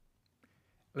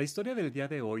La historia del día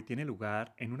de hoy tiene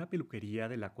lugar en una peluquería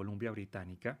de la Columbia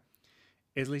Británica.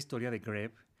 Es la historia de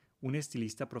Grebe, un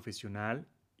estilista profesional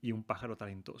y un pájaro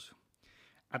talentoso.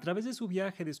 A través de su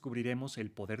viaje descubriremos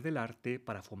el poder del arte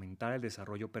para fomentar el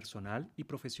desarrollo personal y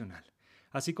profesional,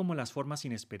 así como las formas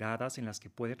inesperadas en las que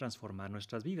puede transformar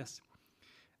nuestras vidas.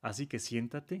 Así que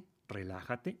siéntate,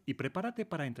 relájate y prepárate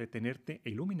para entretenerte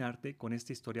e iluminarte con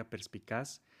esta historia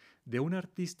perspicaz de un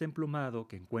artista emplumado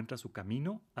que encuentra su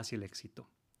camino hacia el éxito.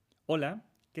 Hola,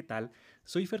 ¿qué tal?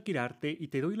 Soy Fer Quirarte y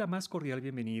te doy la más cordial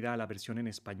bienvenida a la versión en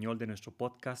español de nuestro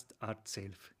podcast Art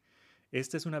Self.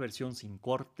 Esta es una versión sin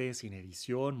corte, sin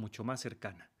edición, mucho más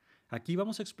cercana. Aquí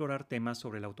vamos a explorar temas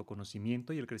sobre el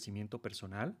autoconocimiento y el crecimiento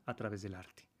personal a través del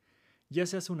arte. Ya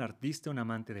seas un artista, un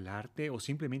amante del arte o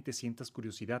simplemente sientas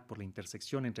curiosidad por la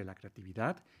intersección entre la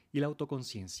creatividad y la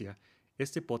autoconciencia,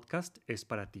 este podcast es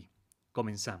para ti.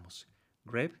 Comenzamos.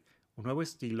 Grebe, un nuevo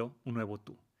estilo, un nuevo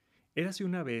tú. Érase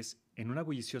una vez, en una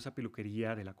bulliciosa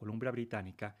peluquería de la Columbia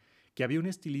Británica, que había un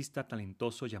estilista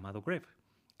talentoso llamado Grebe.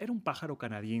 Era un pájaro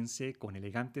canadiense con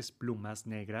elegantes plumas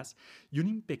negras y un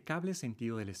impecable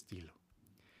sentido del estilo.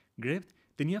 Grebe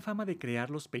tenía fama de crear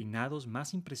los peinados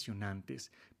más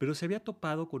impresionantes, pero se había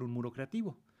topado con un muro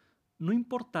creativo. No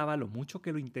importaba lo mucho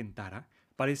que lo intentara,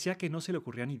 parecía que no se le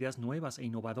ocurrían ideas nuevas e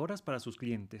innovadoras para sus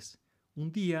clientes.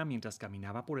 Un día, mientras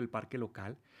caminaba por el parque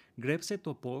local, Grebe se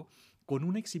topó con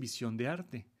una exhibición de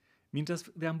arte.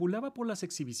 Mientras deambulaba por las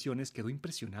exhibiciones, quedó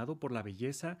impresionado por la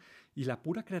belleza y la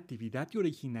pura creatividad y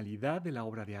originalidad de la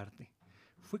obra de arte.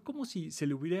 Fue como si se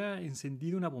le hubiera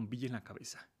encendido una bombilla en la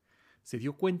cabeza. Se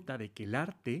dio cuenta de que el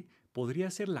arte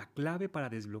podría ser la clave para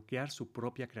desbloquear su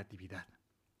propia creatividad.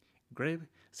 Grebe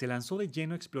se lanzó de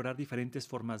lleno a explorar diferentes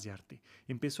formas de arte.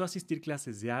 Empezó a asistir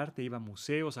clases de arte, iba a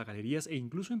museos, a galerías e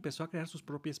incluso empezó a crear sus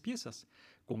propias piezas.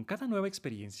 Con cada nueva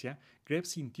experiencia, Grebe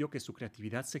sintió que su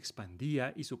creatividad se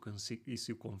expandía y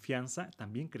su confianza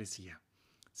también crecía.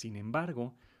 Sin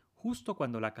embargo, justo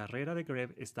cuando la carrera de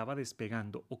Grebe estaba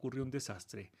despegando, ocurrió un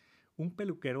desastre. Un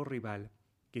peluquero rival,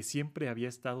 que siempre había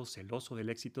estado celoso del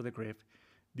éxito de Grebe,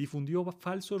 difundió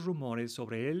falsos rumores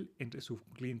sobre él entre su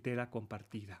clientela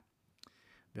compartida.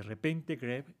 De repente,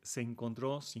 Grebe se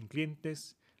encontró sin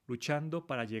clientes, luchando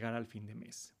para llegar al fin de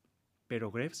mes.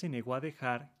 Pero Grebe se negó a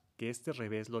dejar que este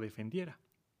revés lo definiera.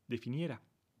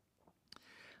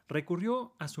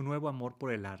 Recurrió a su nuevo amor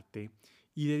por el arte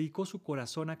y dedicó su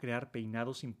corazón a crear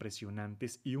peinados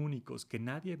impresionantes y únicos que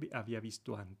nadie había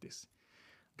visto antes.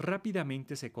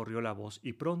 Rápidamente se corrió la voz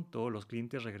y pronto los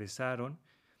clientes regresaron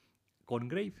con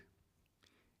Grebe,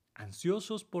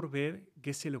 ansiosos por ver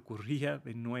qué se le ocurría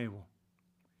de nuevo.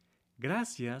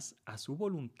 Gracias a su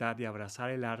voluntad de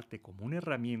abrazar el arte como una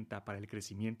herramienta para el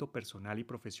crecimiento personal y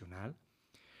profesional,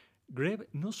 Grebe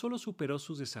no solo superó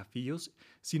sus desafíos,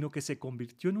 sino que se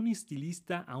convirtió en un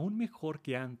estilista aún mejor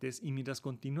que antes y mientras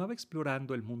continuaba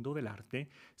explorando el mundo del arte,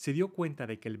 se dio cuenta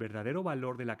de que el verdadero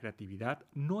valor de la creatividad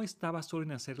no estaba solo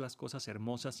en hacer las cosas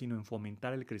hermosas, sino en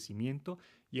fomentar el crecimiento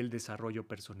y el desarrollo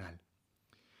personal.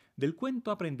 Del cuento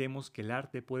aprendemos que el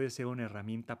arte puede ser una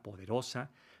herramienta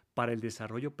poderosa para el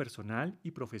desarrollo personal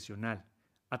y profesional.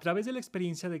 A través de la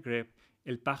experiencia de Grebe,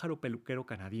 el pájaro peluquero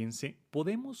canadiense,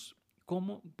 podemos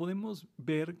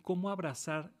ver cómo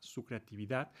abrazar su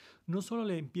creatividad no solo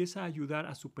le empieza a ayudar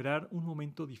a superar un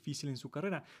momento difícil en su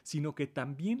carrera, sino que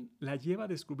también la lleva a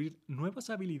descubrir nuevas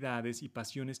habilidades y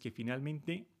pasiones que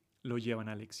finalmente lo llevan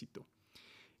al éxito.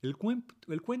 El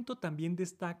cuento también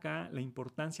destaca la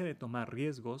importancia de tomar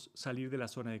riesgos, salir de la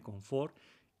zona de confort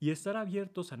y estar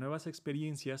abiertos a nuevas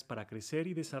experiencias para crecer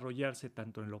y desarrollarse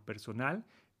tanto en lo personal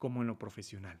como en lo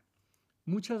profesional.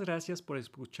 Muchas gracias por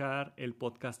escuchar el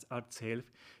podcast Art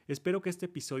Self. Espero que este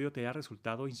episodio te haya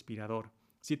resultado inspirador.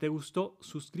 Si te gustó,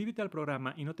 suscríbete al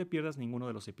programa y no te pierdas ninguno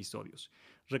de los episodios.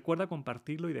 Recuerda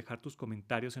compartirlo y dejar tus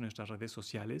comentarios en nuestras redes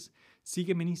sociales.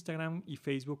 Sígueme en Instagram y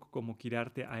Facebook como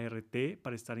KirarteART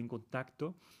para estar en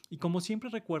contacto. Y como siempre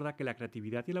recuerda que la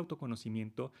creatividad y el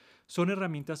autoconocimiento son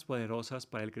herramientas poderosas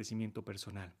para el crecimiento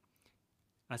personal.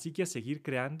 Así que a seguir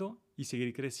creando y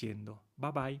seguir creciendo.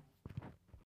 Bye bye.